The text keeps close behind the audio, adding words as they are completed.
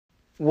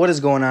What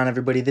is going on,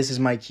 everybody? This is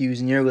Mike Hughes,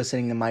 and you're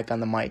listening to Mike on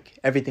the Mic,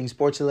 everything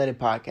sports-related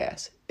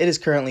podcast. It is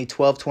currently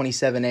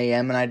 12:27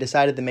 a.m., and I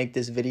decided to make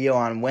this video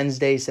on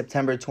Wednesday,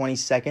 September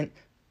 22nd,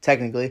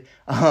 technically,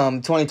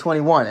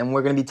 2021, and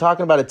we're going to be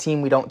talking about a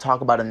team we don't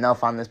talk about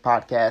enough on this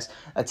podcast,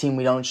 a team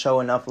we don't show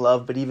enough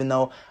love, but even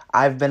though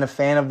I've been a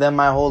fan of them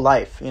my whole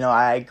life. You know,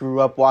 I grew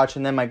up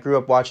watching them. I grew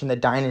up watching the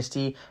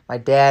Dynasty. My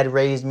dad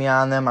raised me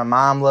on them. My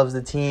mom loves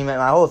the team. And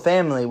my whole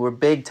family, we're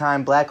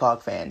big-time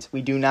Blackhawk fans.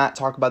 We do not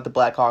talk about the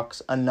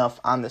Blackhawks enough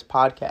on this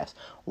podcast.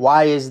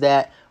 Why is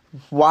that?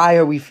 Why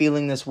are we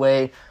feeling this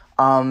way?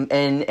 And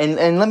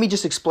let me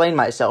just explain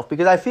myself,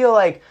 because I feel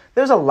like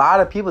there's a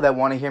lot of people that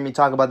want to hear me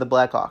talk about the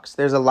Blackhawks.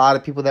 There's a lot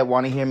of people that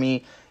want to hear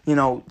me,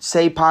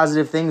 say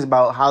positive things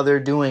about how they're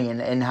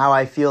doing and how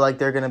I feel like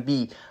they're going to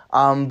be.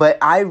 But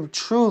I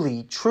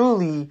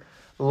truly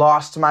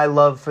lost my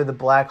love for the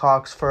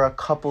Blackhawks for a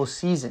couple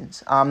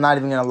seasons. I'm not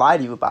even going to lie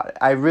to you about it.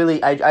 I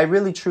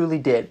really truly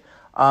did.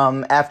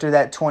 After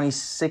that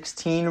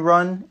 2016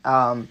 run,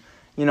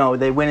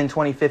 they win in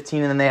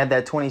 2015, and then they had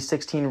that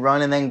 2016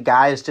 run, and then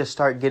guys just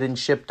start getting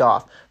shipped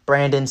off.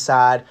 Brandon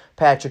Saad,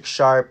 Patrick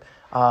Sharp,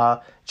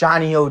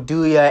 Johnny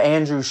Oduya,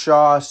 Andrew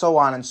Shaw, so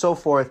on and so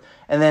forth.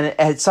 And then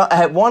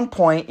at one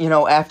point,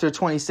 after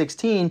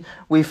 2016,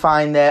 we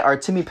find that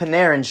Artemi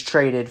Panarin's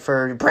traded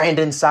for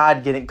Brandon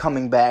Saad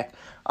coming back.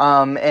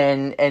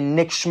 And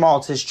Nick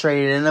Schmaltz is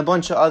traded, and a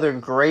bunch of other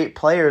great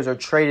players are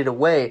traded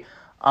away.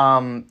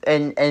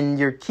 And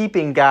you're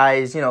keeping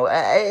guys,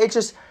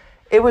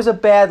 it was a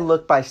bad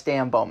look by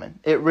Stan Bowman.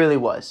 It really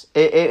was.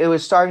 It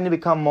was starting to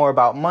become more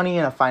about money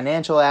and a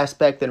financial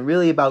aspect than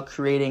really about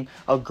creating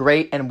a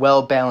great and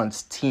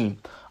well-balanced team.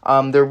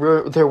 There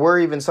were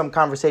even some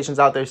conversations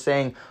out there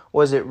saying,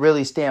 was it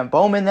really Stan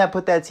Bowman that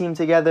put that team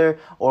together,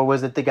 or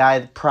was it the guy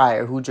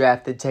prior who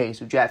drafted Taves,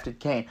 who drafted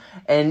Kane?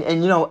 And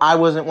I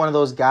wasn't one of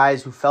those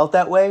guys who felt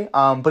that way,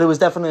 but it was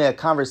definitely a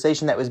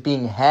conversation that was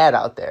being had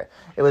out there.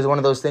 It was one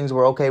of those things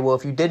where, okay, well,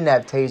 if you didn't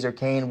have Taves or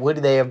Kane, would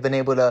they have been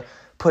able to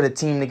put a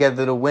team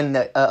together to win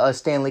a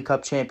Stanley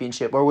Cup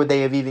championship, or would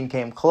they have even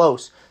came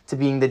close to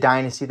being the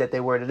dynasty that they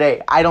were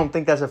today? I don't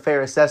think that's a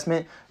fair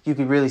assessment. You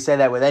could really say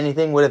that with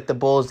anything. What if the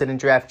Bulls didn't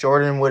draft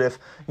Jordan? What if,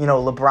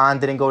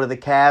 LeBron didn't go to the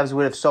Cavs?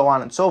 What if so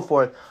on and so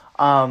forth?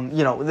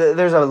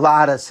 There's a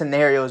lot of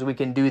scenarios we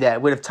can do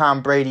that. What if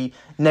Tom Brady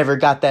never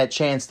got that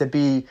chance to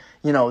be,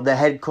 the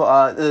head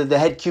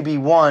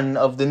QB1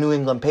 of the New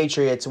England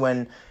Patriots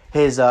when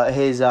his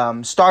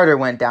starter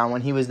went down,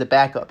 when he was the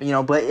backup,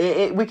 but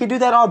we could do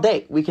that all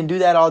day. We can do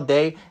that all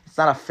day. It's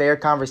not a fair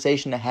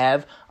conversation to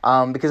have,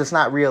 because it's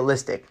not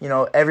realistic.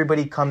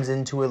 Everybody comes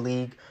into a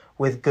league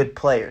with good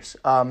players.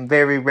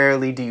 Very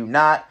rarely do you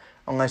not,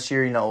 unless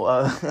you're,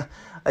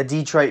 a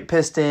Detroit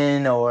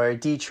Piston or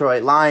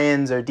Detroit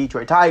Lions or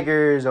Detroit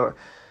Tigers or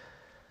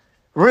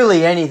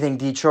really anything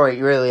Detroit.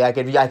 Really, I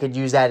could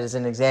use that as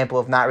an example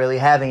of not really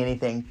having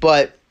anything,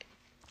 but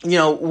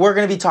we're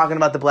going to be talking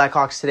about the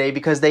Blackhawks today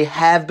because they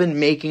have been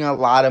making a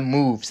lot of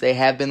moves. They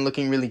have been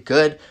looking really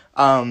good.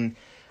 I'm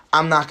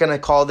not going to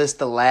call this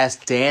the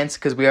last dance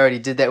because we already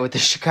did that with the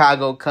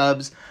Chicago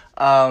Cubs.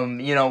 But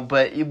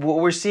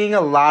we're seeing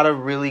a lot of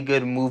really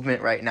good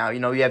movement right now.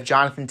 You have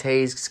Jonathan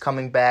Toews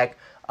coming back.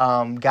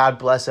 God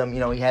bless him.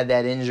 He had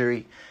that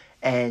injury.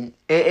 And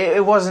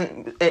it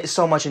wasn't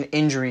so much an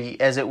injury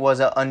as it was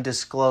an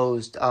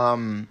undisclosed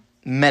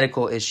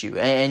medical issue.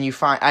 And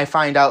I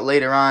find out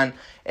later on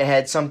it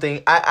had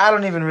something, I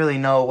don't even really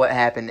know what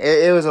happened.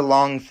 It was a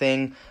long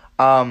thing.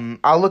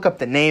 I'll look up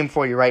the name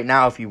for you right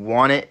now if you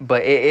want it,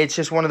 but it's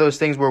just one of those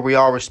things where we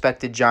all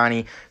respected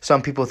Johnny.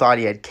 Some people thought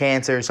he had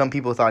cancer. Some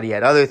people thought he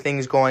had other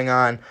things going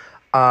on.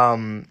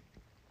 And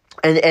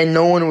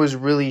no one was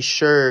really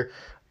sure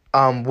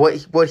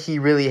what he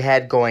really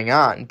had going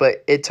on.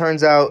 But it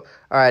turns out,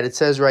 all right, it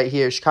says right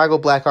here, Chicago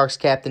Blackhawks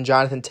captain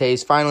Jonathan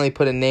Toews finally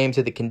put a name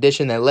to the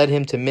condition that led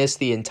him to miss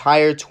the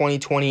entire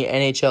 2020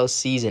 NHL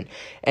season.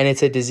 And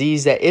it's a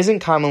disease that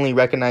isn't commonly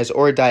recognized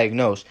or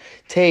diagnosed.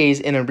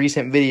 Toews, in a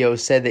recent video,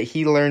 said that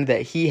he learned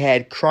that he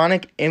had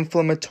chronic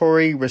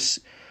inflammatory what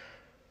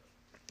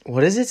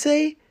does it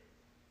say?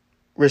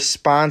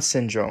 Response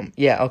syndrome.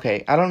 Yeah,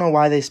 okay. I don't know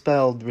why they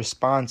spelled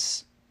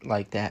response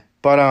like that.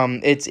 But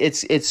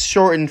it's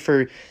shortened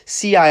for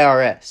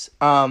CIRS.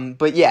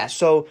 But yeah,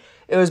 so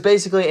it was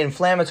basically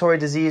inflammatory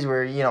disease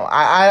where,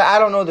 I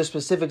don't know the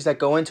specifics that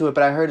go into it,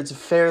 but I heard it's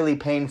fairly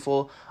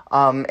painful.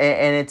 And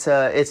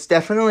it's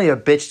definitely a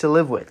bitch to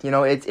live with.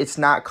 It's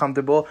not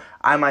comfortable.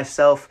 I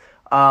myself,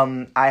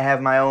 I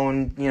have my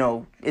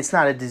own, it's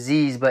not a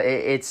disease, but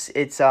it's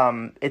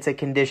a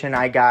condition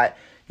I got,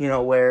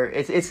 where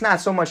it's not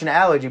so much an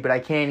allergy, but I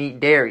can't eat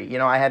dairy.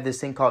 I have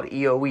this thing called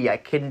EOE. I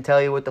couldn't tell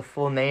you what the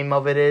full name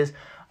of it is,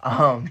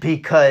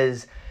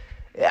 because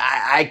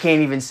I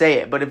can't even say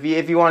it. But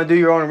if you want to do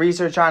your own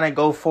research on it,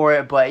 go for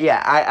it. But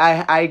yeah,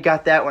 I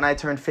got that when I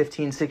turned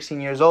 15, 16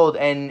 years old,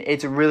 and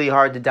it's really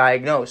hard to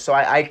diagnose. So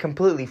I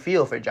completely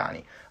feel for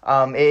Johnny.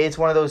 It's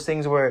one of those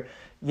things where,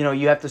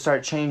 you have to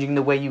start changing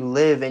the way you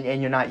live, and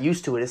you're not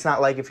used to it. It's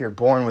not like if you're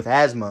born with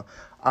asthma.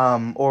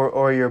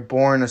 or you're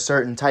born a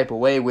certain type of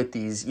way with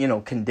these,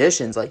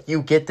 conditions. Like,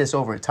 you get this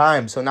over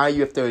time. So now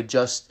you have to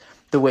adjust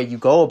the way you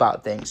go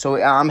about things.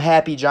 So I'm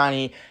happy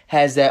Johnny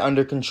has that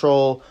under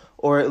control,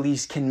 or at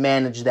least can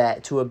manage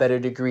that to a better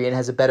degree and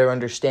has a better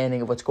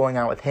understanding of what's going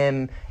on with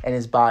him and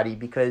his body,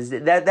 because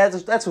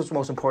that's what's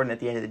most important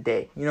at the end of the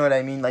day. You know what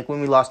I mean? Like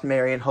when we lost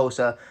Marian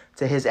Hossa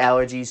to his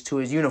allergies to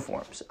his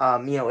uniforms.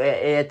 At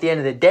the end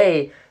of the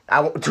day,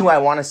 do I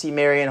want to see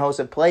Marian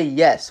Hossa play?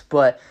 Yes,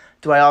 but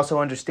do I also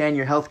understand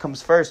your health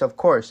comes first? Of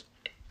course.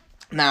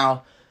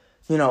 Now,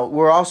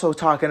 we're also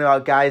talking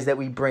about guys that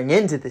we bring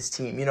into this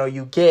team.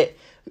 You get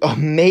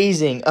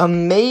amazing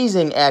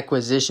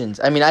acquisitions.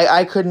 I mean,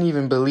 I couldn't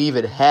even believe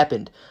it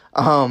happened.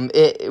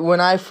 When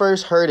I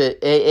first heard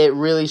it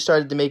really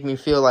started to make me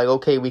feel like,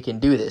 okay, we can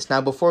do this.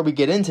 Now, before we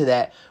get into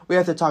that, we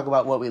have to talk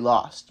about what we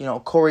lost.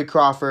 Corey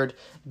Crawford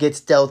gets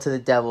dealt to the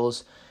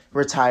Devils,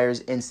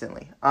 retires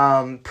instantly,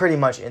 pretty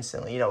much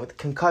instantly. With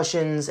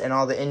concussions and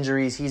all the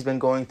injuries he's been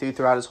going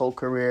throughout his whole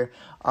career,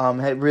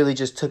 had really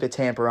just took a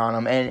tamper on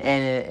him,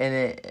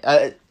 and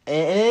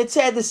it's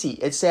sad to see.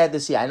 It's sad to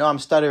see. I know I'm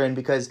stuttering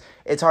because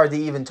it's hard to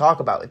even talk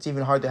about. It's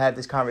even hard to have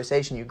this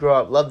conversation. You grow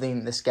up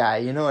loving this guy.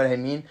 You know what I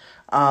mean?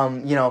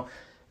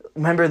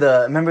 Remember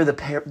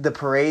the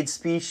parade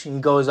speech? And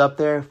he goes up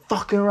there,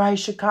 fucking right,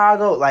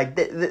 Chicago. Like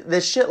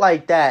the shit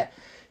like that.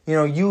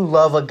 You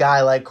love a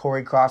guy like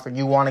Corey Crawford.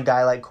 You want a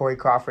guy like Corey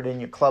Crawford in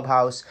your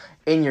clubhouse,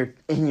 in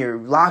your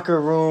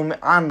locker room,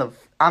 on the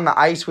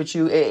ice with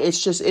you.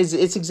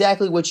 It's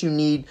exactly what you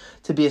need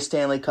to be a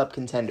Stanley Cup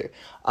contender.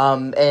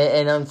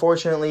 And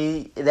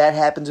unfortunately, that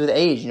happens with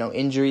age.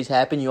 Injuries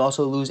happen. You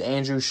also lose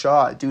Andrew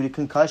Shaw due to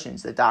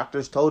concussions. The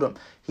doctors told him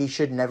he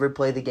should never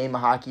play the game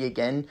of hockey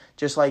again,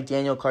 just like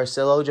Daniel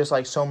Carcillo, just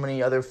like so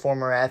many other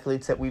former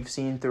athletes that we've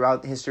seen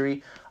throughout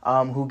history,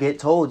 who get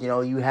told,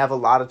 you have a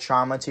lot of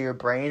trauma to your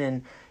brain.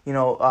 And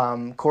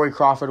Corey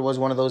Crawford was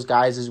one of those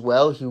guys as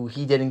well.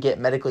 He didn't get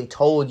medically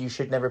told you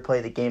should never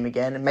play the game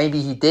again. And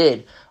maybe he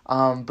did.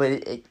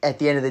 But at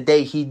the end of the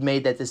day, he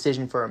made that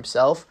decision for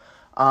himself.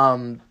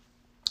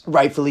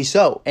 Rightfully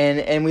so.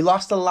 And we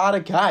lost a lot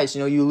of guys.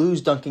 You lose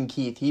Duncan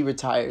Keith. He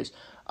retires.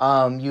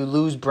 You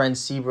lose Brent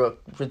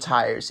Seabrook,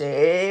 retires.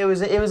 It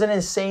was an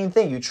insane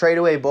thing. You trade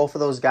away both of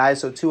those guys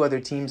so two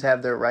other teams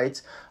have their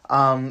rights.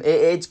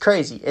 It's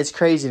crazy. It's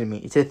crazy to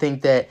me to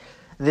think that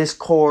this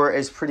core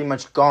is pretty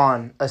much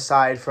gone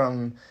aside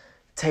from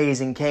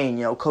Taves and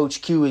Kane.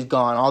 Coach Q is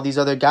gone. All these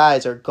other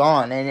guys are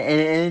gone. And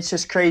it's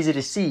just crazy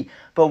to see.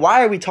 But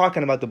why are we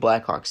talking about the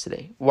Blackhawks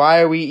today?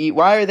 Why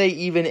are they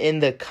even in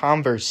the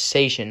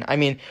conversation? I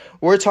mean,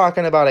 we're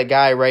talking about a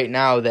guy right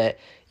now that,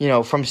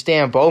 from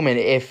Stan Bowman,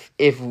 if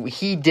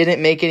he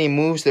didn't make any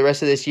moves the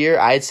rest of this year,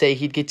 I'd say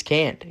he gets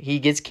canned. He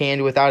gets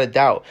canned without a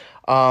doubt.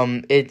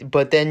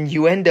 But then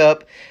you end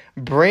up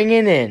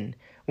bringing in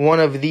one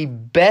of the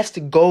best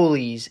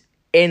goalies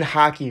in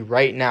hockey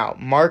right now,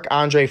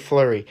 Marc-Andre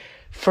Fleury,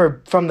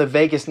 from the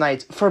Vegas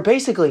Knights for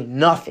basically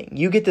nothing.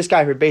 You get this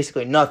guy for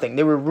basically nothing.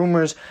 There were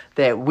rumors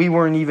that we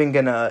weren't even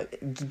going to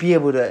be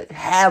able to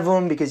have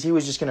him because he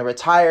was just going to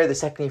retire the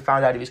second he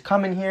found out he was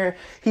coming here.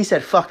 He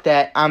said, fuck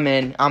that, I'm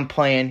in, I'm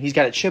playing. He's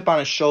got a chip on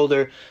his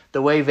shoulder,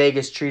 the way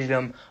Vegas treated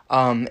him.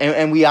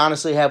 And we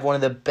honestly have one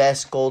of the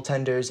best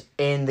goaltenders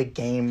in the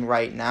game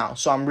right now.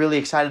 So I'm really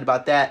excited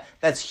about that.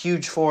 That's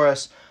huge for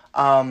us.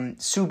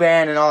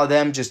 Subban and all of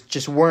them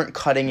just weren't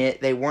cutting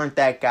it. They weren't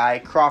that guy.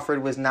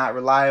 Crawford was not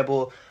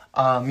reliable.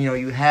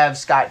 You have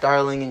Scott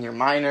Darling in your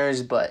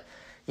minors, but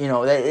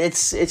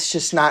it's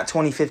just not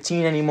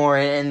 2015 anymore,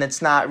 and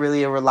that's not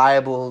really a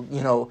reliable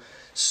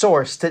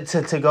source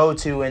to go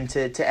to and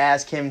to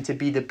ask him to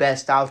be the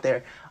best out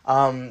there.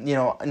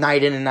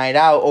 Night in and night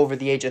out over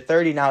the age of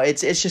 30 now,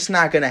 it's just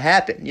not going to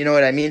happen. You know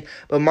what I mean?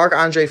 But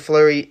Marc-Andre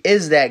Fleury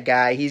is that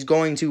guy. He's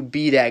going to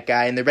be that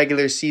guy. In the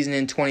regular season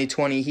in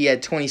 2020, he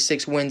had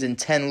 26 wins and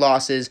 10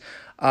 losses,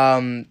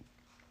 a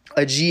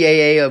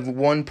GAA of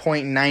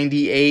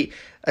 1.98,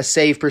 a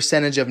save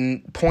percentage of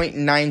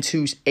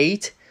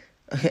 .928,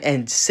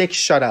 and 6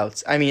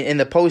 shutouts. I mean, in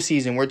the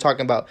postseason, we're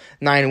talking about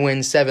 9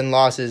 wins, 7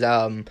 losses,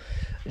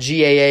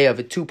 GAA of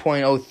a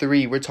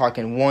 2.03. We're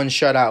talking 1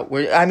 shutout.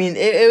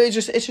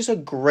 It's just a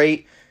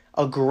great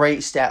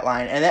stat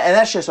line, and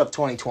that's just of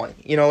 2020.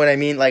 You know what I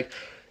mean? Like,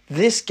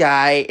 this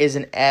guy is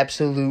an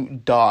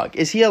absolute dog.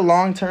 Is he a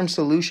long-term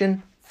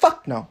solution?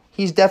 Fuck no.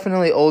 He's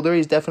definitely older.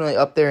 He's definitely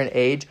up there in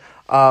age.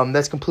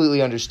 That's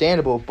completely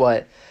understandable,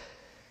 but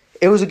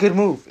it was a good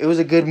move. It was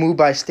a good move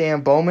by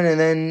Stan Bowman,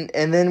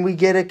 and then we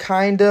get a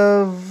kind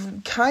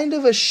of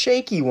a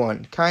shaky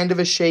one.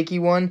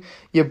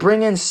 You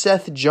bring in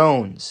Seth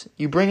Jones.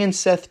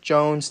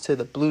 to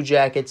the Blue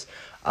Jackets.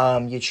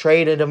 You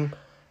traded him,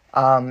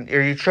 or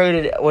you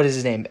traded, what is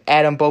his name?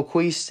 Adam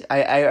Boquist.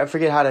 I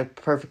forget how to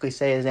perfectly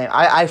say his name.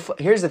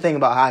 Here's the thing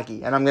about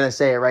hockey, and I'm gonna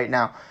say it right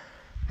now.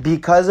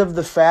 Because of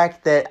the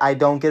fact that I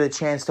don't get a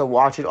chance to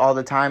watch it all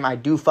the time, I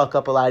do fuck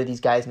up a lot of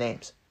these guys'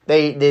 names.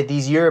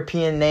 These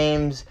European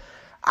names,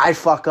 I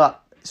fuck up.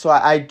 So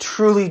I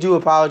truly do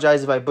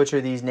apologize if I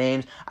butcher these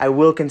names. I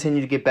will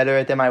continue to get better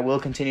at them. I will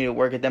continue to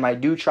work at them. I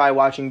do try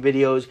watching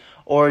videos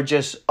or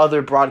just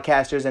other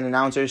broadcasters and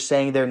announcers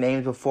saying their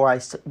names before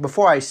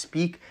I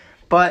speak.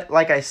 But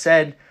like I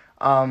said,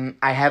 I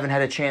haven't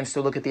had a chance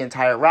to look at the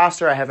entire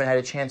roster. I haven't had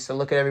a chance to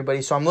look at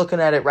everybody. So I'm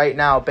looking at it right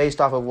now based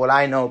off of what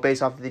I know,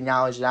 based off of the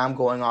knowledge that I'm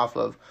going off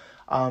of,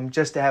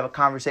 just to have a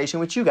conversation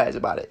with you guys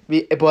about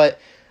it. But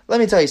let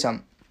me tell you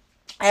something.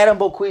 Adam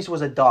Boquist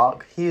was a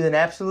dog. He was an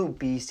absolute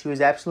beast. He was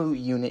an absolute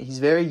unit. He's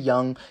very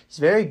young. He's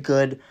very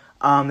good.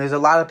 There's a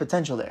lot of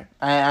potential there.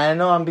 I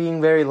know I'm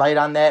being very light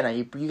on that, and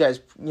you guys,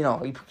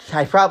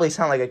 I probably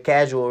sound like a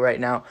casual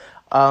right now.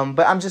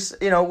 But I'm just,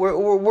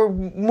 we're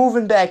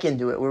moving back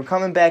into it. We're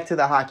coming back to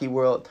the hockey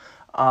world.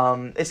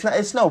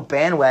 It's no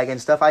bandwagon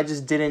stuff.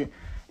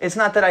 It's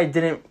not that I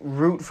didn't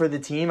root for the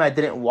team. I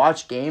didn't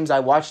watch games.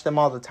 I watched them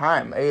all the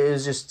time. It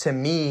was just, to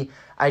me,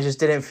 I just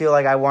didn't feel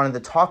like I wanted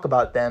to talk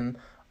about them.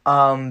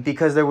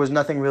 Because there was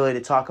nothing really to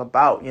talk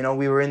about.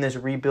 We were in this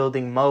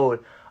rebuilding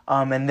mode,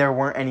 and there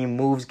weren't any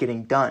moves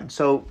getting done.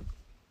 So,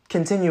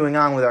 continuing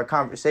on with our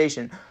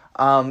conversation,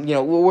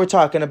 we're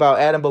talking about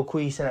Adam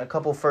Boquist and a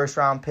couple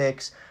first-round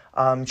picks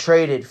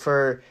traded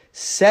for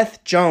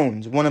Seth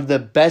Jones, one of the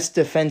best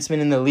defensemen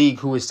in the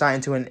league, who was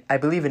signed to I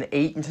believe an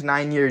 8 to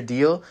 9 year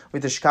deal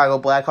with the Chicago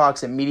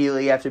Blackhawks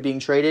immediately after being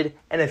traded,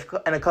 and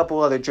a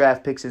couple other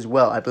draft picks as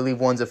well. I believe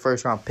one's a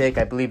first-round pick.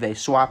 I believe they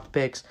swapped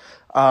picks.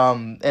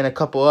 And a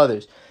couple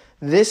others.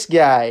 This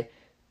guy,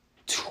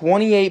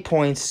 28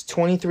 points,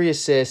 23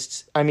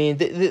 assists. I mean,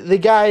 the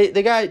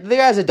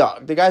guy's a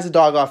dog. The guy's a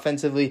dog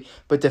offensively,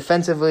 but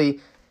defensively,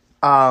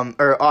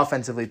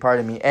 offensively,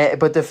 pardon me.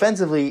 But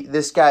defensively,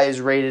 this guy is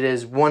rated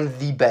as one of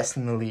the best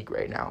in the league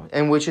right now,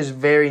 and which is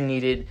very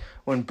needed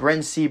when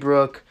Brent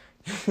Seabrook,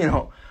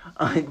 can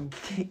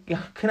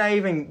I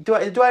even do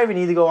I even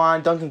need to go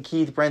on? Duncan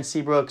Keith, Brent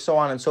Seabrook, so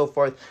on and so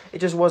forth. It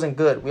just wasn't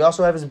good. We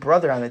also have his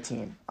brother on the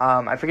team.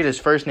 I forget his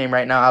first name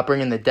right now. I'll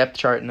bring in the depth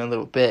chart in a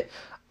little bit,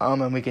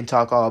 and we can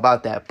talk all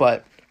about that.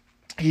 But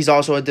he's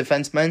also a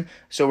defenseman,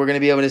 so we're going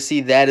to be able to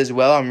see that as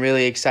well. I'm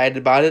really excited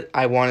about it.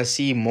 I want to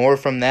see more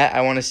from that.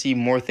 I want to see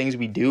more things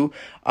we do.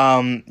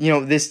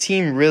 This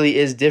team really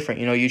is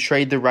different. You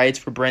trade the rights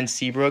for Brent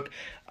Seabrook.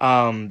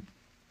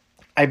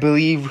 I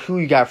believe who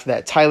you got for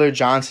that? Tyler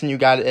Johnson you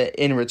got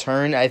in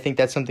return. I think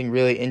that's something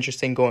really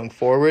interesting going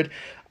forward.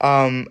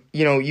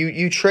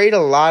 You trade a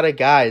lot of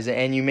guys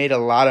and you made a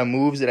lot of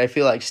moves that I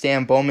feel like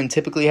Stan Bowman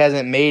typically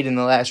hasn't made in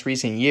the last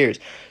recent years.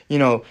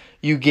 You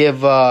give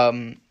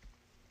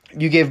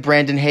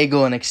Brandon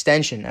Hagel an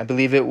extension. I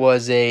believe it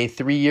was a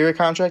 3-year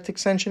contract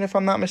extension, if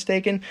I'm not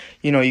mistaken.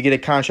 You get a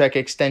contract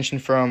extension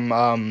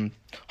from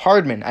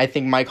Hardman. I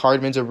think Mike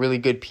Hardman's a really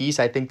good piece.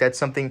 I think that's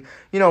something,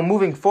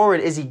 moving forward.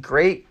 Is he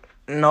great?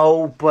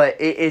 No, but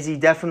is he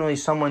definitely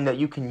someone that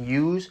you can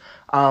use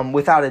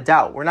without a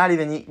doubt?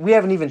 We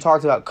haven't even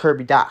talked about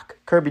Kirby Dach.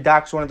 Kirby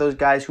Dach's one of those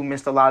guys who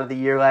missed a lot of the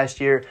year last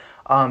year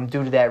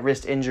due to that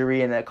wrist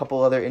injury and a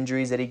couple other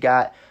injuries that he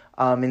got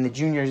in the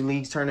Juniors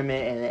Leagues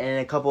tournament and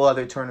a couple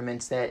other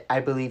tournaments that I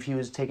believe he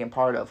was taking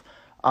part of.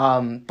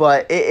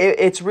 But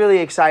it's really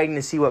exciting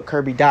to see what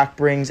Kirby Dach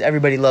brings.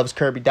 Everybody loves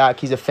Kirby Dach.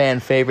 He's a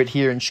fan favorite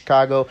here in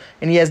Chicago,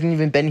 and he hasn't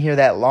even been here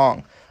that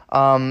long.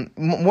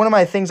 One of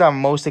my things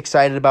I'm most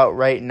excited about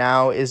right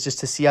now is just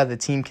to see how the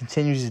team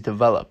continues to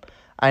develop.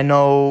 I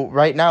know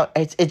right now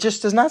it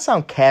just does not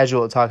sound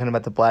casual talking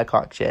about the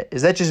Blackhawks yet.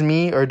 Is that just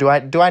me, or do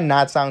I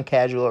not sound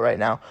casual right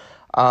now?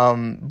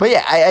 But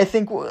yeah, I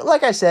think,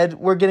 like I said,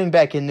 we're getting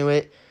back into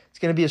it. It's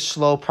going to be a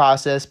slow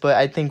process, but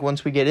I think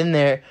once we get in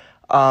there,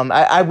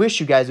 I wish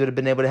you guys would have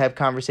been able to have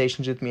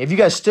conversations with me. If you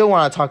guys still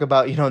want to talk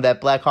about,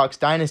 that Blackhawks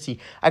dynasty,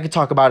 I could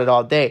talk about it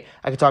all day.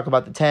 I could talk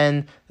about the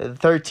 10, the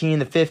 13,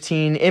 the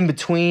 15, in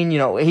between,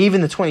 even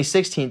the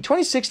 2016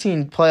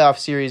 playoff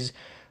series,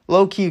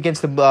 low-key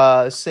against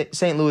the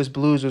St. Louis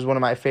Blues was one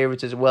of my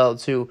favorites as well,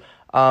 too.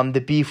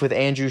 The beef with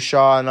Andrew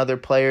Shaw and other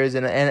players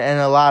and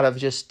a lot of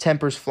just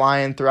tempers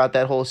flying throughout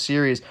that whole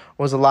series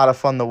was a lot of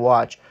fun to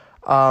watch.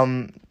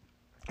 But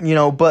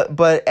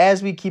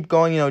as we keep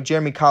going,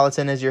 Jeremy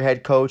Colliton as your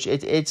head coach,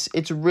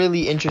 it's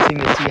really interesting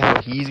to see how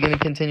he's going to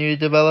continue to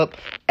develop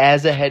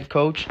as a head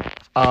coach.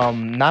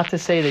 Not to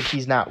say that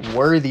he's not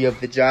worthy of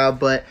the job,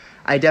 but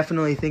I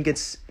definitely think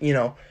it's,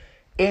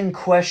 in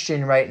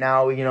question right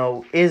now.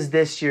 Is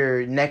this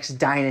your next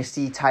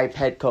dynasty type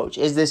head coach?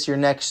 Is this your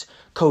next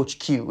Coach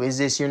Q? Is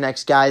this your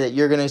next guy that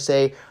you're going to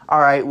say, all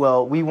right,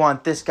 well, we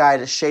want this guy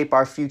to shape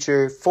our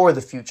future for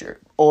the future?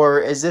 Or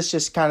is this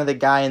just kind of the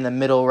guy in the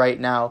middle right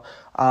now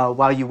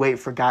while you wait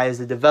for guys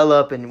to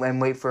develop and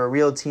wait for a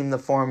real team to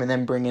form and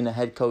then bring in a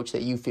head coach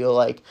that you feel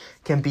like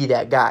can be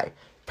that guy?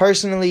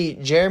 Personally,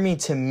 Jeremy,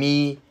 to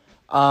me,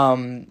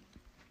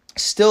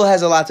 still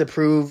has a lot to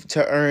prove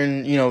to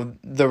earn,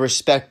 the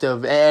respect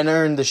of and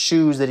earn the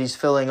shoes that he's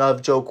filling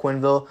of Joe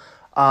Quenneville.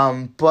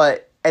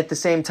 But at the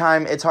same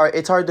time, it's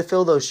hard to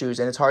fill those shoes,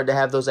 and it's hard to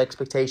have those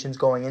expectations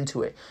going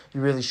into it.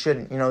 You really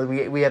shouldn't.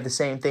 We have the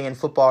same thing in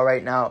football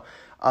right now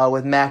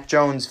with Mac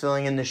Jones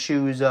filling in the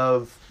shoes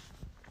of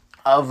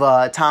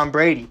Tom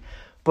Brady.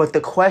 But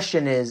the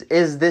question is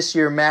this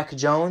your Mac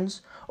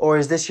Jones, or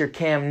is this your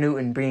Cam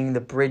Newton being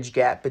the bridge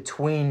gap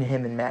between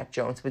him and Mac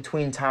Jones,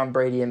 between Tom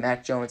Brady and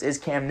Mac Jones? Is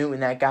Cam Newton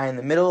that guy in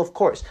the middle? Of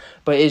course.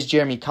 But is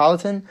Jeremy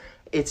Colleton?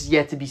 It's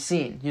yet to be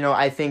seen.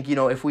 I think,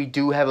 if we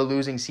do have a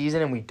losing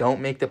season and we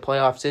don't make the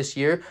playoffs this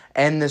year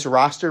and this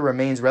roster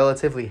remains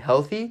relatively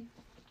healthy,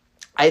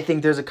 I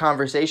think there's a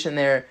conversation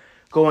there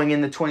going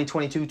into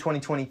 2022,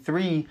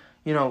 2023.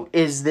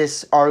 Is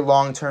this our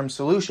long-term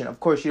solution? Of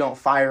course, you don't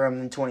fire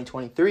him in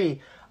 2023,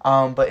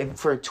 but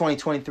for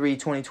 2023,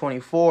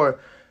 2024,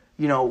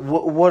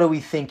 what are we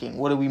thinking?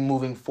 What are we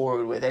moving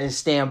forward with? And is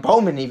Stan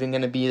Bowman even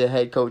going to be the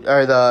head coach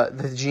or the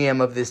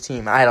GM of this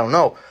team? I don't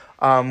know.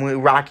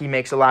 Rocky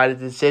makes a lot of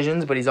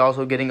decisions, but he's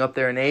also getting up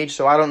there in age,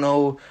 so I don't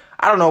know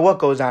what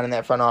goes on in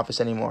that front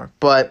office anymore.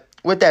 But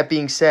with that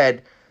being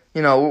said,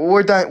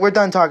 we're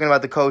done talking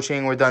about the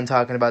coaching. We're done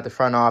talking about the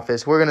front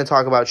office. We're going to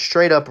talk about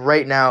straight up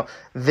right now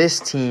this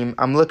team.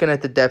 I'm looking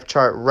at the depth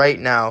chart right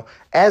now.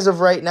 As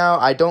of right now,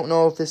 I don't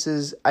know if this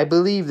is – I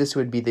believe this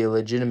would be the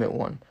legitimate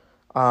one.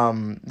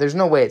 There's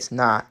no way it's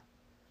not.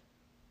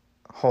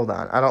 Hold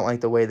on. I don't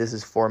like the way this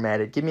is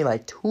formatted. Give me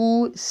like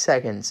 2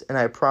 seconds, and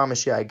I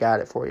promise you I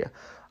got it for you.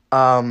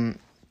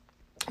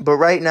 But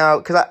right now,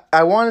 because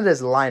I want it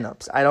as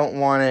lineups. I don't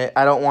want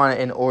it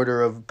in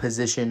order of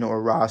position or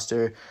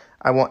roster.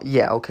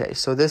 Okay,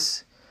 so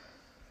this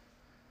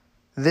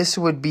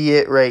would be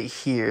it right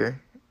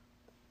here.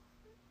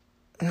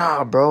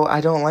 Nah, bro,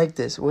 I don't like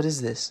this. What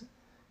is this?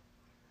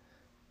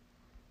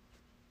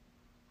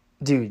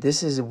 Dude,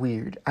 this is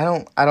weird. I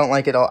don't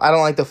like it all. I don't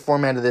like the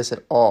format of this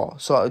at all.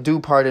 So do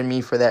pardon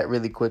me for that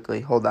really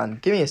quickly. Hold on.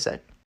 Give me a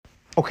sec.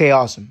 Okay,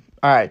 awesome.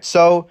 All right,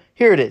 so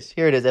here it is.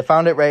 I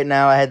found it right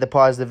now. I had to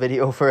pause the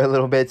video for a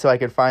little bit so I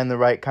could find the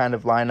right kind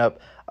of lineup.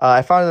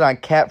 I found it on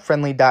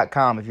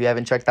capfriendly.com. If you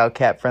haven't checked out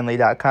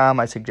capfriendly.com,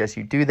 I suggest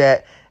you do that.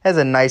 It has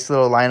a nice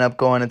little lineup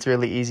going. It's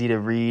really easy to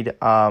read.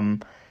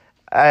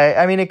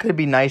 I mean, it could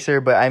be nicer,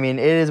 but, it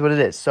is what it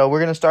is. So we're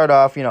going to start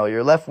off,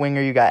 your left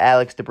winger, you got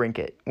Alex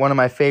DeBrincat, one of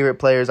my favorite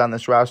players on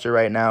this roster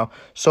right now.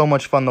 So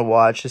much fun to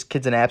watch. This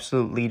kid's an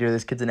absolute leader.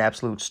 This kid's an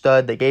absolute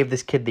stud. They gave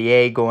this kid the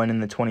A going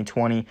into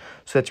 2020,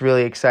 so that's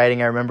really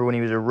exciting. I remember when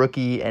he was a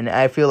rookie, and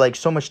I feel like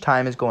so much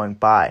time is going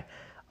by.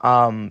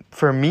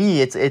 For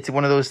me, it's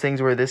one of those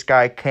things where this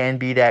guy can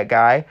be that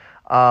guy.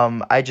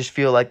 I just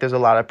feel like there's a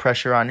lot of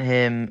pressure on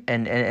him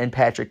and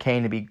Patrick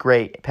Kane to be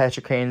great.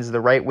 Patrick Kane is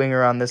the right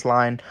winger on this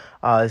line.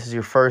 This is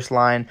your first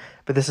line,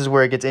 but this is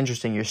where it gets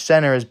interesting. Your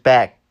center is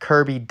back,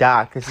 Kirby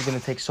Dach. This is going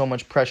to take so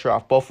much pressure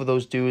off both of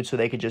those dudes so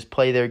they could just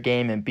play their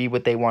game and be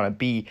what they want to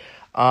be.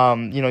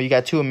 You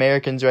got two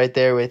Americans right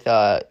there with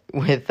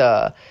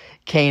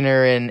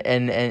Kaner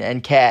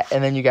and Cat,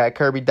 and then you got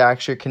Kirby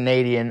Dach, your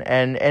Canadian,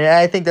 and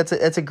I think that's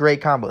a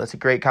great combo. That's a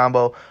great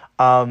combo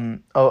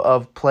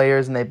of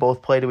players, and they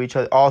both play to each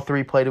other. All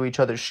three play to each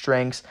other's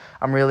strengths.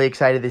 I'm really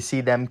excited to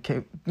see them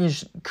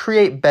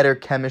create better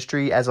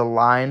chemistry as a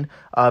line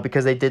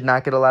because they did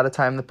not get a lot of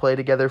time to play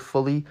together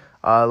fully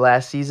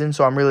last season.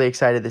 So I'm really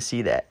excited to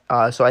see that.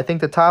 So I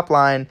think the top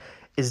line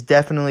is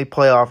definitely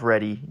playoff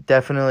ready.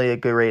 Definitely a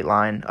great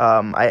line.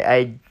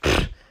 I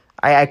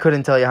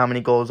couldn't tell you how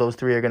many goals those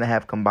three are going to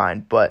have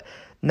combined. But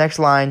next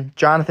line,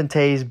 Jonathan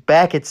Toews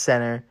back at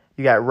center.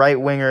 You got right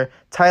winger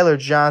Tyler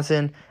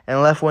Johnson,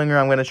 and left winger,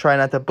 I'm going to try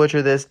not to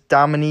butcher this,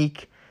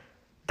 Dominic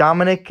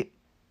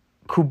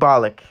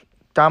Kubalik.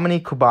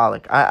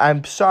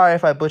 I'm sorry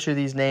if I butcher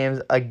these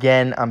names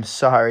again. I'm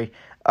sorry.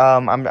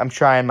 I'm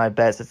trying my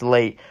best. It's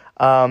late.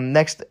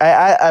 Next,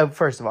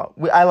 first of all,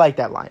 I like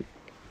that line.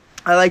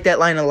 I like that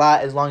line a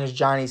lot as long as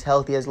Johnny's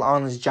healthy, as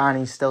long as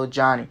Johnny's still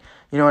Johnny.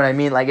 You know what I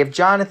mean? Like, if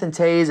Jonathan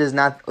Toews is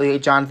not the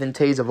Jonathan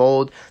Toews of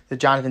old, the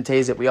Jonathan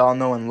Toews that we all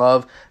know and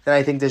love, then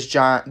I think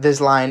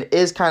this line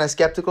is kind of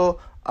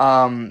skeptical.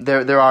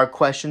 There are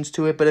questions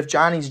to it, but if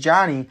Johnny's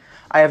Johnny,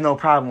 I have no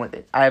problem with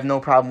it. I have no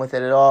problem with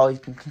it at all. He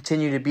can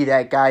continue to be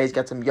that guy. He's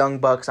got some young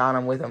bucks on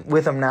him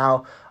with him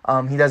now.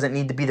 He doesn't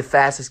need to be the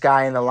fastest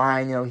guy in the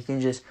line. He can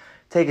just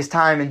take his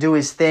time and do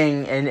his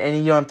thing, and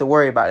you don't have to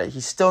worry about it.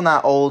 He's still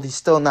not old. He's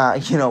still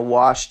not,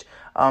 washed.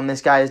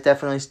 This guy is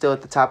definitely still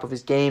at the top of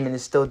his game and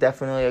is still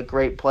definitely a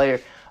great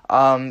player.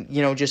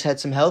 Just had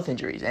some health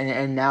injuries.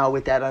 And now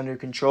with that under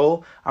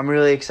control, I'm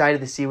really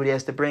excited to see what he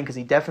has to bring because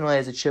he definitely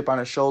has a chip on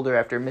his shoulder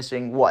after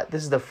missing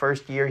This is the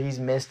first year he's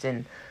missed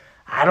in,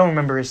 I don't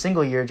remember a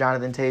single year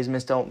Jonathan Toews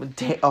missed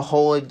a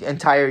whole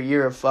entire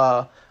year of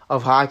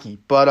hockey.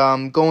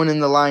 But going in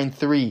the line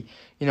 3,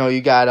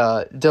 you got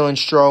Dylan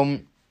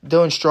Strome.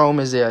 Dylan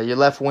Strome is your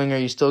left winger.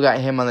 You still got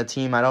him on the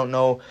team. I don't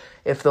know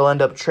if they'll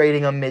end up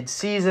trading him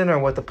mid-season or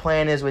what the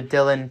plan is with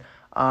Dylan.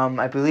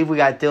 I believe we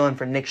got Dylan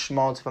for Nick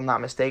Schmaltz, if I'm not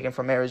mistaken,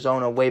 from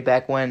Arizona way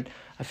back when.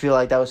 I feel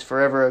like that was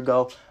forever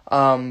ago,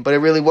 but it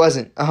really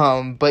wasn't.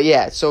 But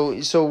yeah,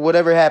 so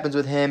whatever happens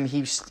with him,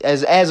 he's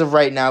as of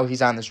right now,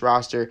 he's on this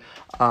roster.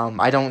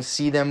 I don't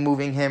see them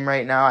moving him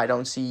right now. I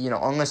don't see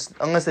unless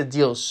the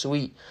deal's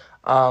sweet.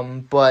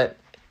 But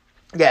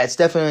yeah, it's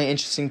definitely an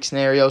interesting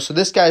scenario. So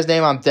this guy's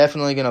name I'm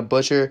definitely gonna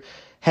butcher,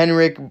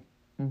 Henrik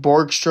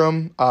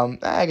Borgstrom,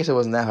 I guess it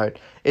wasn't that hard,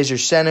 is your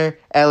center.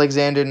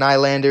 Alexander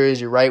Nylander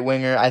is your right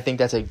winger. I think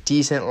that's a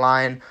decent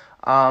line.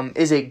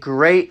 Is it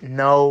great?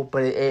 No,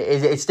 but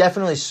it's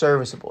definitely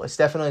serviceable. It's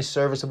definitely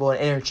serviceable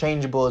and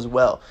interchangeable as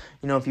well.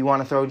 If you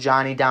want to throw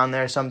Johnny down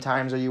there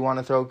sometimes, or you want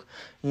to throw,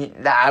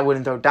 I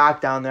wouldn't throw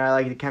Doc down there. I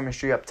like the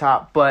chemistry up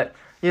top, but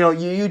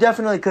you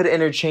definitely could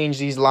interchange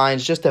these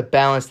lines just to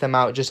balance them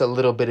out just a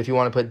little bit. If you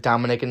want to put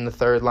Dominic in the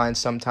third line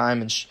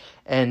sometime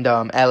and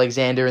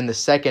Alexander in the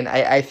second,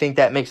 I think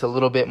that makes a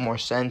little bit more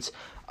sense.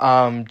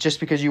 Just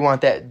because you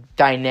want that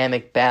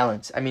dynamic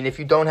balance. I mean, if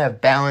you don't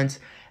have balance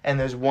and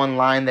there's one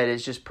line that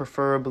is just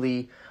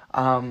preferably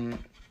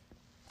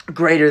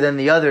greater than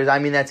the others, I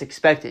mean, that's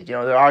expected.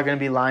 There are going to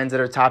be lines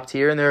that are top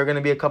tier, and there are going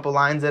to be a couple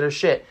lines that are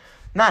shit.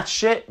 Not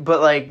shit,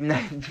 but like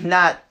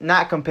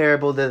not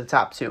comparable to the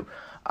top two.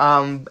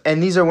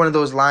 And these are one of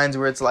those lines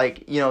where it's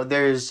like,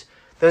 there's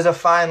a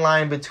fine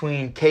line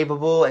between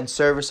capable and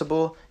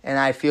serviceable, and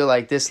I feel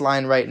like this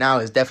line right now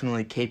is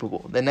definitely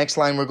capable. The next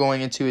line we're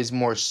going into is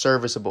more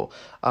serviceable.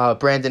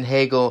 Brandon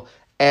Hagel,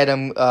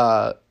 Adam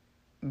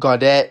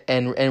Gaudette,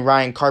 and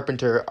Ryan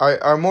Carpenter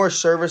are more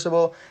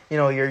serviceable.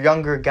 Your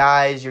younger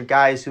guys, your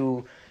guys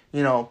who,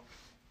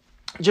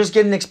 just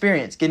getting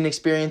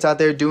experience out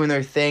there doing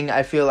their thing.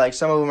 I feel like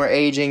some of them are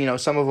aging.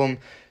 Some of them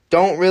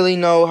don't really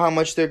know how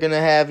much they're going to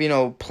have,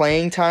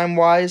 playing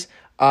time-wise.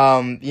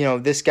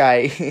 This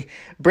guy,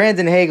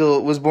 Brandon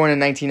Hagel, was born in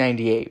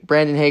 1998.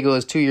 Brandon Hagel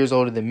is 2 years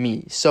older than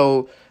me.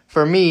 So,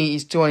 for me,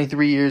 he's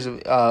 23 years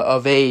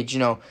of age,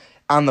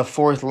 on the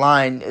fourth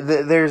line.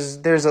 There's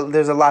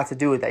a lot to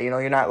do with that.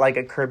 You're not like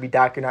a Kirby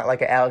Dach. You're not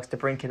like an Alex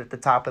DeBrincat at the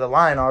top of the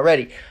line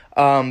already.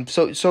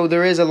 So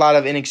there is a lot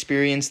of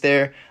inexperience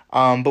there.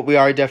 But we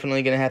are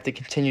definitely going to have to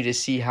continue to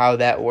see how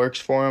that works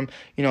for him.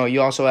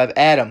 You also have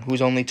Adam,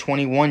 who's only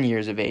 21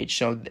 years of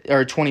age,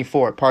 or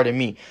 24, pardon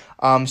me.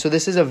 So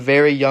this is a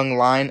very young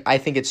line. I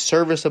think it's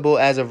serviceable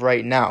as of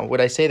right now. Would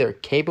I say they're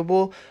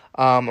capable?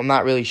 I'm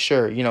not really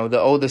sure. The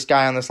oldest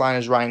guy on this line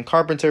is Ryan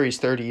Carpenter. He's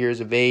 30 years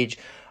of age.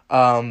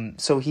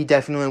 So he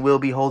definitely will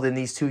be holding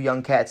these two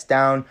young cats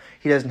down.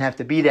 He doesn't have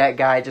to be that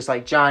guy, just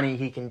like Johnny.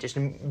 He can just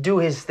do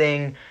his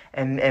thing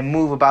and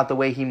move about the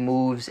way he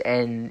moves,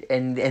 and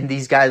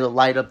these guys will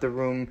light up the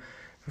room,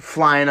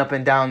 flying up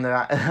and down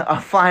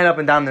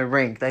the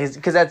rink,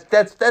 because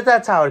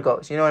that's how it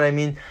goes. You know what I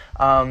mean?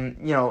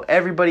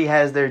 Everybody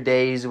has their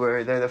days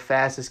where they're the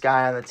fastest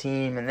guy on the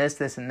team, and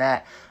this and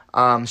that.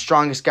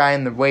 Strongest guy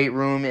in the weight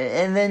room,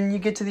 and then you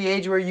get to the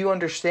age where you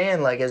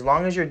understand, like, as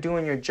long as you're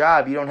doing your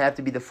job, you don't have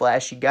to be the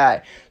flashy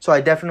guy. So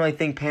I definitely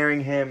think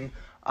pairing him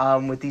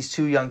with these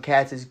two young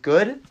cats is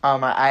good.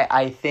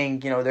 I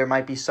think, there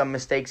might be some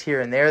mistakes here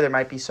and there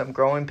might be some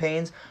growing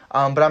pains,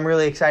 but I'm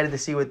really excited to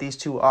see what these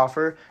two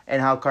offer and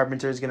how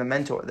Carpenter is going to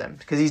mentor them,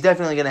 because he's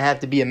definitely going to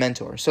have to be a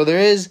mentor. So there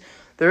is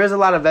a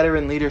lot of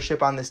veteran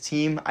leadership on this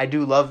team. I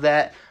do love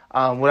that.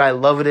 Would I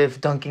love it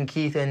if Duncan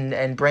Keith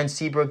and Brent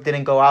Seabrook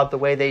didn't go out the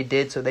way they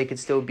did so they could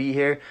still be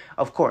here?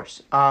 Of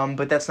course.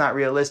 But that's not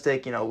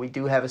realistic. We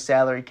do have a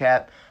salary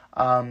cap.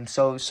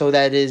 So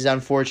that is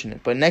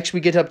unfortunate. But next we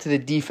get up to the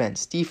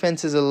defense.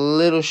 Defense is a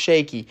little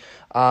shaky.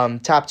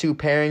 Top two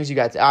pairings, you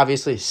got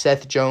obviously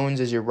Seth Jones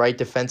as your right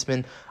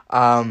defenseman.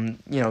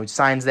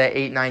 Signs that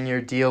 8-9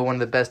 year deal, one of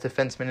the best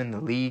defensemen in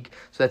the league.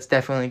 So that's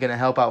definitely going to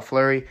help out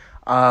Fleury.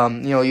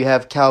 You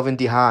have Calvin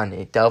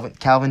DeHaan.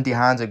 Calvin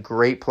DeHaan's a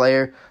great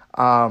player.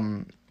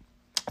 30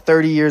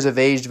 years of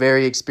age,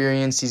 very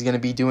experienced. He's going to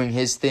be doing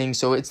his thing.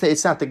 So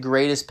it's not the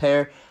greatest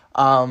pair,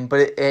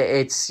 but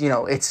it's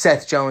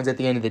Seth Jones at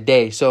the end of the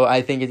day. So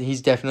I think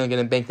he's definitely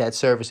going to make that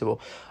serviceable.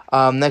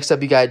 Next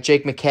up, you got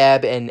Jake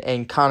McCabe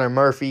and Connor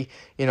Murphy.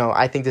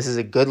 I think this is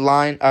a good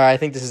line. I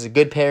think this is a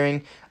good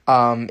pairing.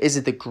 Is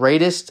it the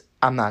greatest?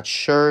 I'm not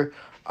sure.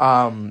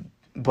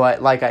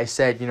 But like I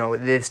said,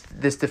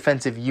 this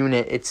defensive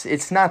unit,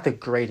 it's not the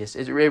greatest.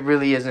 It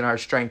really isn't our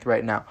strength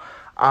right now.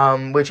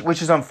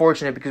 Which is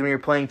unfortunate, because when you're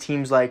playing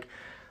teams like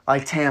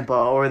Tampa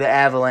or the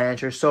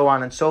Avalanche or so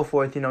on and so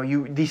forth,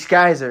 these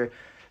guys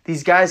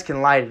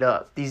can light it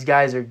up. These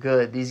guys are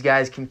good. These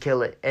guys can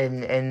kill it.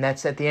 And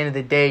that's at the end of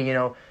the day,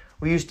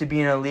 we used to be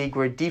in a league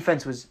where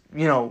defense was,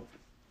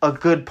 a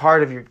good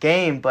part of your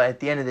game, but at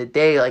the end of the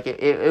day, like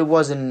it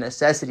wasn't a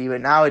necessity.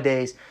 But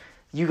nowadays,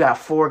 you got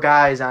three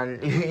guys on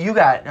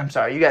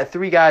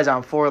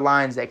four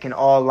lines that can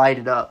all light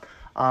it up.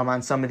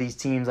 On some of these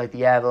teams like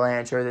the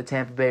Avalanche or the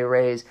Tampa Bay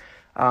Rays.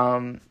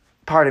 Tampa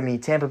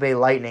Bay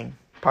Lightning.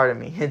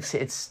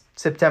 It's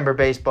September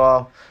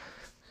baseball.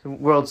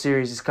 World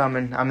Series is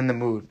coming. I'm in the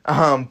mood.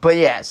 But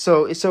yeah,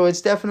 so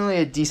it's definitely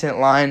a decent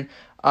line.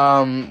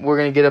 We're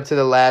gonna get up to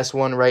the last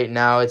one right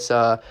now. It's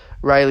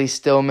Riley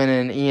Stillman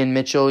and Ian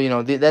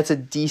Mitchell. That's a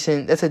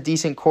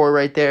decent core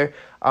right there.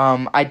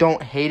 I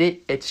don't hate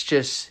it. It's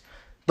just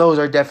those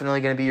are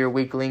definitely going to be your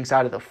weak links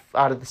out of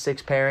the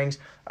six pairings,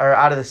 or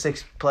out of the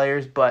six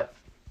players. But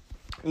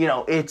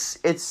it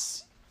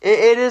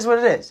is what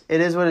it is.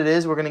 It is what it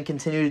is. We're going to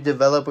continue to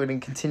develop. We're going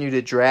to continue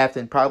to draft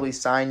and probably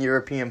sign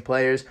European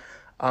players,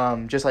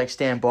 just like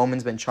Stan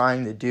Bowman's been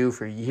trying to do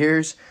for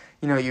years.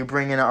 you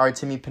bring in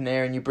Artemi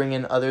Panarin and you bring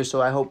in others.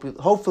 So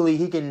hopefully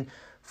he can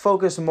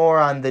focus more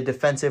on the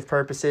defensive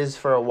purposes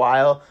for a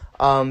while.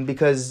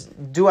 Because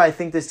do I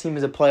think this team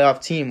is a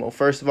playoff team? Well,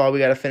 first of all, we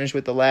got to finish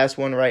with the last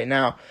one right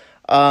now.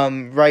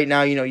 Right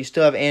now, you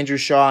still have Andrew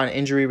Shaw on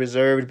injury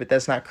reserved, but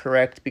that's not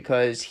correct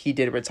because he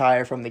did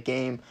retire from the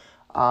game.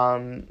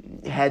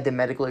 Had to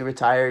medically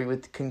retire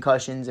with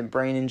concussions and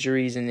brain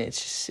injuries, and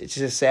it's just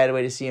a sad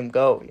way to see him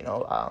go.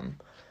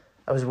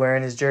 I was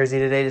wearing his jersey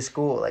today to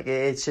school.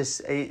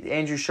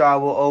 Andrew Shaw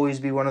will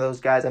always be one of those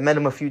guys. I met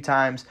him a few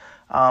times.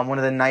 One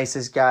of the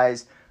nicest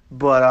guys,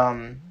 but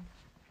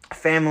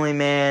family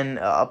man,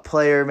 a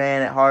player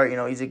man at heart.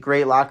 He's a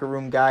great locker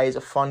room guy. He's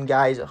a fun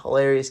guy. He's a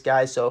hilarious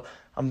guy. So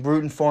I'm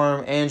rooting for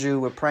him. Andrew,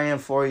 we're praying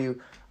for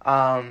you.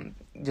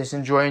 Just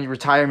enjoying your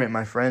retirement,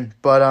 my friend.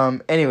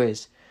 But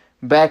anyways,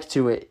 back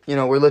to it.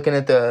 We're looking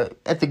at the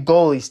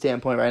goalie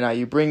standpoint right now.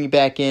 You bring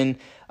back in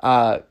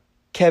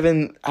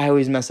Kevin. I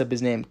always mess up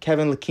his name.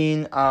 Kevin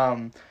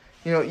Lekeen.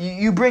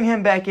 You bring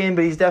him back in,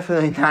 but he's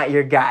definitely not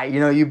your guy.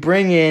 You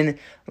bring in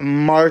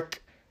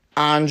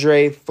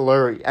Marc-Andre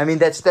Fleury. I mean,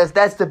 that's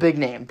the big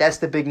name. That's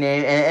the big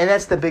name, and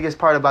that's the biggest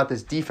part about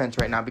this defense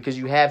right now because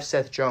you have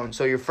Seth Jones.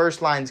 So your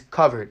first line's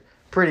covered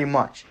pretty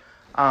much.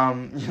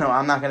 I'm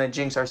not going to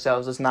jinx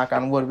ourselves. Let's knock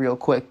on wood real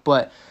quick,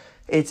 but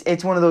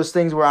it's one of those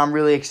things where I'm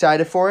really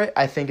excited for it.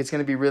 I think it's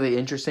going to be really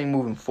interesting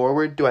moving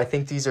forward. Do I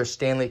think these are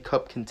Stanley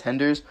Cup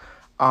contenders?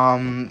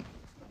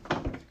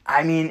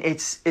 I mean,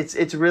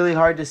 it's really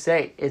hard to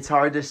say. It's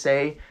hard to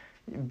say.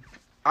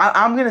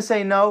 I'm going to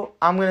say no.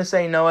 I'm going to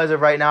say no as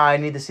of right now. I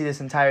need to see this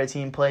entire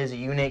team play as a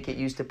unit, get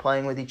used to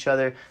playing with each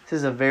other. This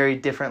is a very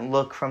different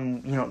look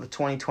from, the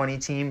 2020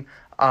 team.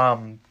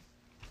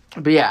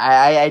 But yeah,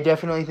 I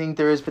definitely think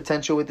there is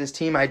potential with this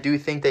team. I do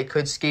think they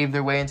could scave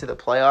their way into the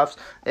playoffs.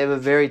 They have a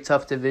very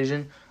tough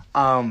division.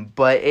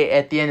 But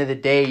at the end of the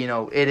day,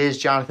 it is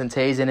Jonathan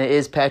Toews and it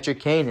is Patrick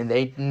Kane, and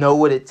they know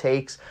what it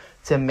takes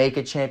to make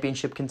a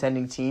championship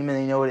contending team, and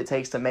they know what it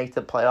takes to make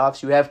the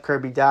playoffs. You have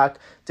Kirby Dach,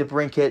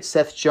 DeBrincat,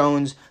 Seth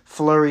Jones,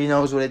 Fleury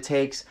knows what it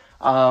takes.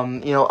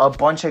 A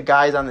bunch of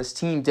guys on this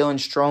team. Dylan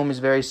Strome is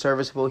very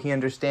serviceable. He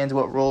understands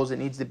what roles it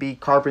needs to be.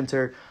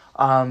 Carpenter.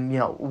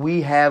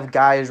 We have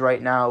guys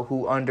right now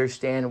who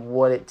understand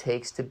what it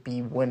takes to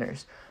be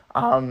winners.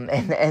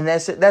 And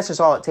that's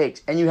just all it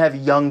takes. And you have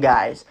young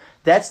guys.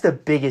 That's the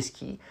biggest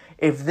key.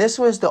 If this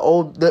was the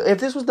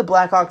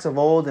Blackhawks of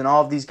old and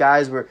all of these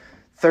guys were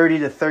 30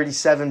 to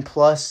 37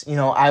 plus,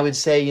 I would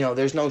say,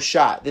 there's no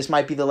shot. This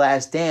might be the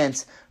last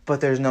dance, but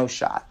there's no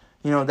shot.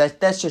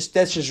 That's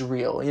just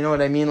real. You know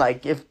what I mean?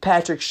 Like if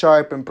Patrick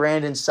Sharp and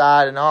Brandon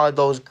Saad and all of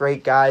those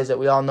great guys that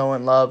we all know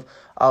and love,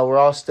 were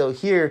all still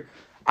here,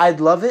 I'd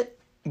love it,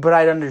 but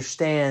I'd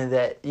understand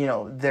that,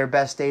 their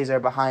best days are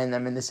behind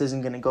them and this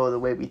isn't going to go the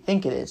way we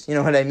think it is. You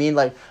know what I mean?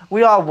 Like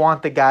we all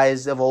want the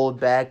guys of old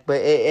back,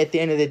 but at the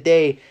end of the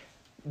day,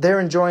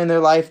 they're enjoying their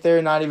life.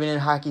 They're not even in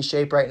hockey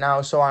shape right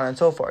now, so on and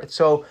so forth.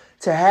 So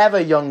to have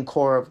a young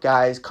core of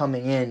guys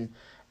coming in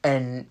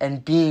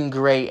and being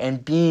great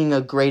and being a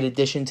great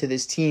addition to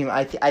this team,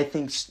 I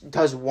think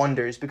does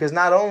wonders because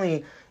not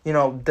only,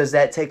 does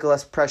that take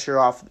less pressure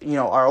off,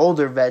 our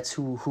older vets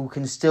who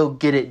can still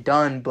get it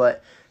done,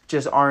 but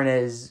just aren't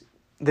as,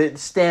 the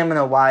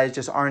stamina-wise,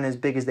 just aren't as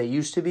big as they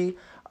used to be.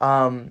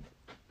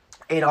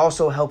 It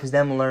also helps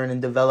them learn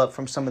and develop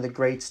from some of the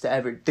greatest to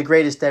ever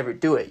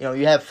do it.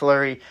 You have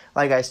Fleury,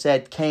 like I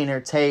said, Kane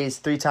or Toews,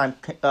 3-time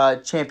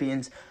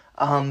champions.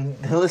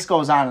 The list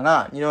goes on and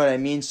on. You know what I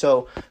mean?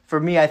 So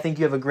for me, I think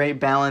you have a great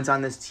balance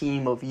on this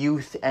team of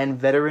youth and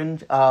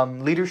veteran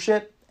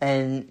leadership.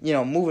 And,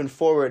 moving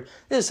forward,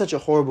 this is such a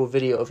horrible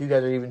video if you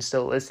guys are even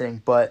still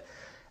listening. But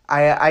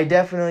I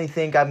definitely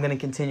think I'm going to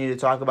continue to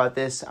talk about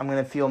this. I'm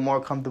going to feel more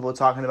comfortable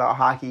talking about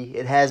hockey.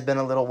 It has been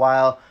a little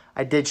while.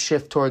 I did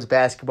shift towards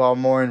basketball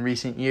more in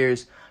recent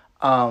years.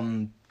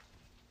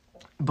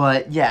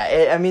 But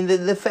yeah,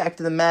 the fact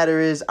of the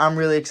matter is I'm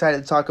really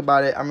excited to talk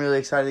about it. I'm really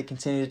excited to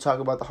continue to talk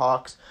about the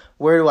Hawks.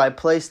 Where do I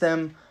place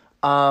them?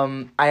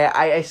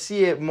 I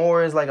see it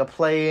more as like a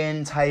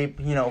play-in type,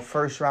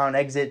 first-round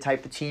exit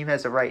type of team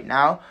as of right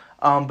now.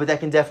 But that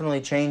can definitely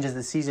change as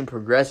the season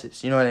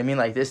progresses. You know what I mean?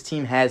 Like, this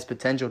team has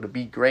potential to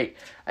be great.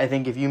 I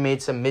think if you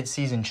made some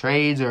mid-season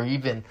trades or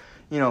even,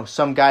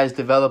 some guys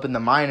develop in the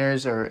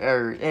minors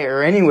or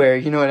anywhere,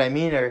 you know what I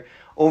mean, or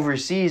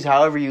overseas,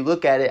 however you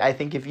look at it, I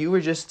think if you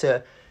were just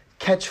to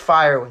catch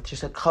fire with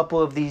just a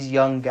couple of these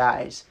young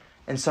guys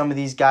and some of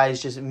these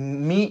guys just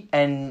meet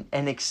and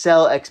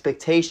excel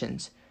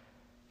expectations,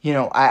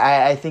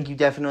 I think you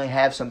definitely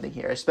have something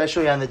here,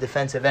 especially on the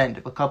defensive end.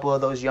 If a couple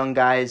of those young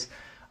guys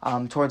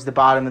towards the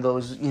bottom of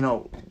those,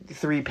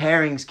 three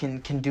pairings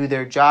can do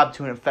their job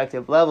to an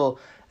effective level,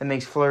 that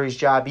makes Fleury's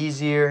job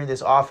easier.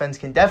 This offense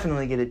can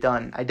definitely get it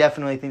done. I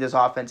definitely think this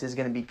offense is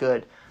going to be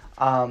good.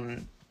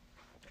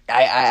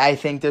 I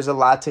think there's a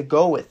lot to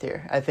go with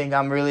here. I think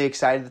I'm really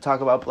excited to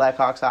talk about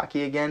Blackhawks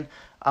hockey again.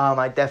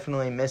 I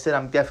definitely miss it.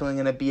 I'm definitely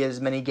going to be at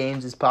as many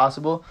games as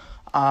possible.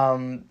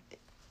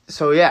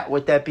 So, yeah,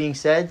 with that being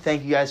said,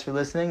 thank you guys for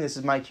listening. This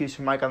is Mike Hughes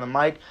from Mike on the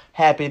Mic.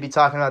 Happy to be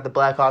talking about the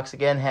Blackhawks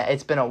again.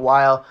 It's been a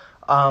while.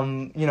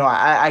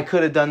 I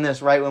could have done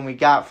this right when we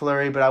got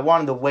Fleury, but I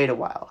wanted to wait a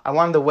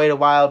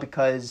while.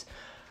 Because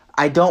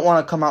I don't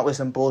want to come out with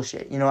some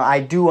bullshit. I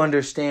do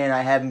understand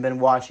I haven't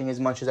been watching as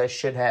much as I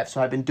should have, so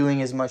I've been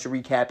doing as much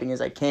recapping as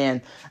I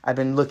can. I've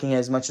been looking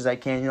as much as I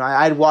can.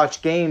 I'd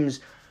watch games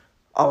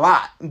a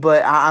lot,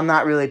 but I'm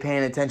not really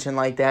paying attention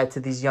like that to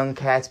these young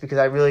cats because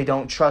I really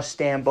don't trust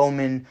Stan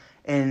Bowman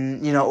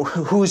and,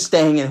 who's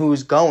staying and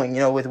who's going,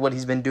 with what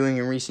he's been doing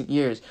in recent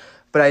years.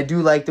 But I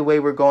do like the way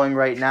we're going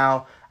right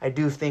now. I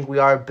do think we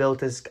are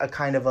built as a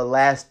kind of a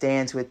last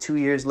dance with 2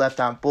 years left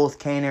on both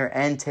Kaner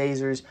and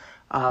Taser's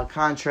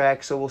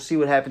contracts. So we'll see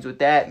what happens with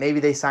that. Maybe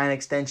they sign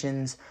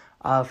extensions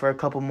for a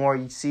couple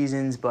more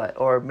seasons,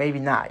 or maybe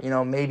not.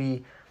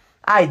 Maybe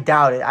I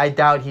doubt it. I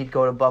doubt he'd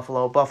go to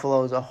Buffalo.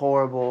 Buffalo is a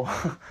horrible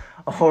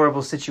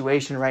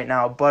situation right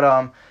now.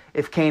 But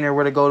if Kaner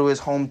were to go to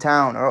his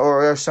hometown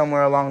or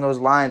somewhere along those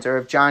lines, or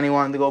if Johnny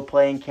wanted to go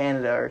play in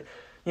Canada,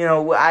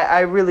 I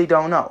really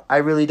don't know.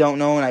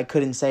 And I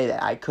couldn't say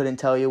that. I couldn't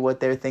tell you what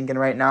they're thinking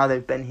right now.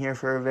 They've been here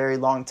for a very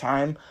long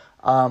time.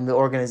 The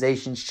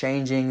organization's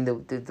changing.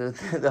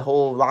 The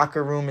whole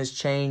locker room has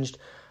changed.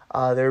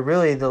 They're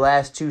really the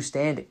last two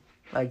standing.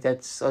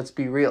 Let's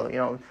be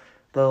real.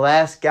 The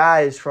last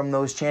guys from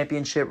those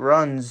championship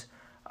runs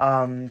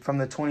from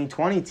the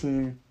 2020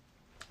 team,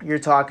 you're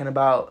talking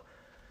about,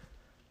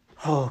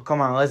 oh,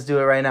 come on, let's do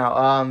it right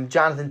now.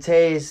 Jonathan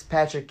Toews,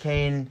 Patrick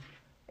Kane,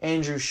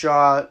 Andrew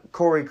Shaw,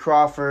 Corey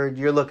Crawford.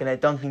 You're looking at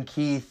Duncan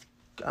Keith,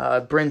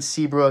 Brent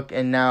Seabrook,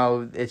 and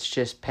now it's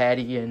just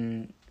Patty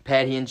and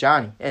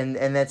Johnny.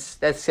 And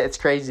that's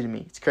crazy to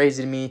me. It's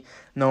crazy to me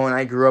knowing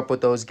I grew up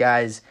with those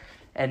guys.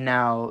 And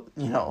now,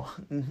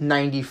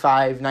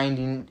 95,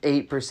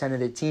 98% of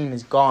the team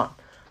is gone.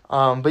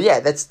 But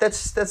yeah, that's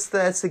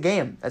the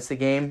game. That's the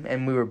game,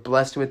 and we were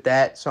blessed with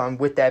that. So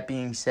with that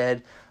being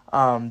said,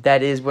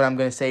 that is what I'm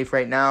going to say for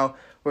right now.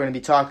 We're going to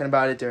be talking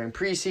about it during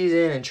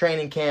preseason and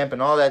training camp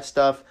and all that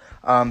stuff.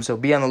 So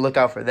be on the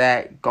lookout for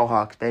that. Go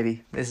Hawks,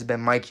 baby. This has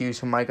been Mike Hughes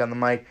from Mike on the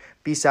Mic.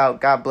 Peace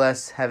out. God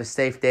bless. Have a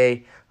safe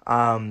day.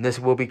 This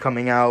will be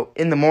coming out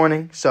in the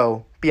morning,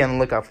 so be on the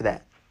lookout for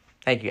that.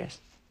 Thank you, guys.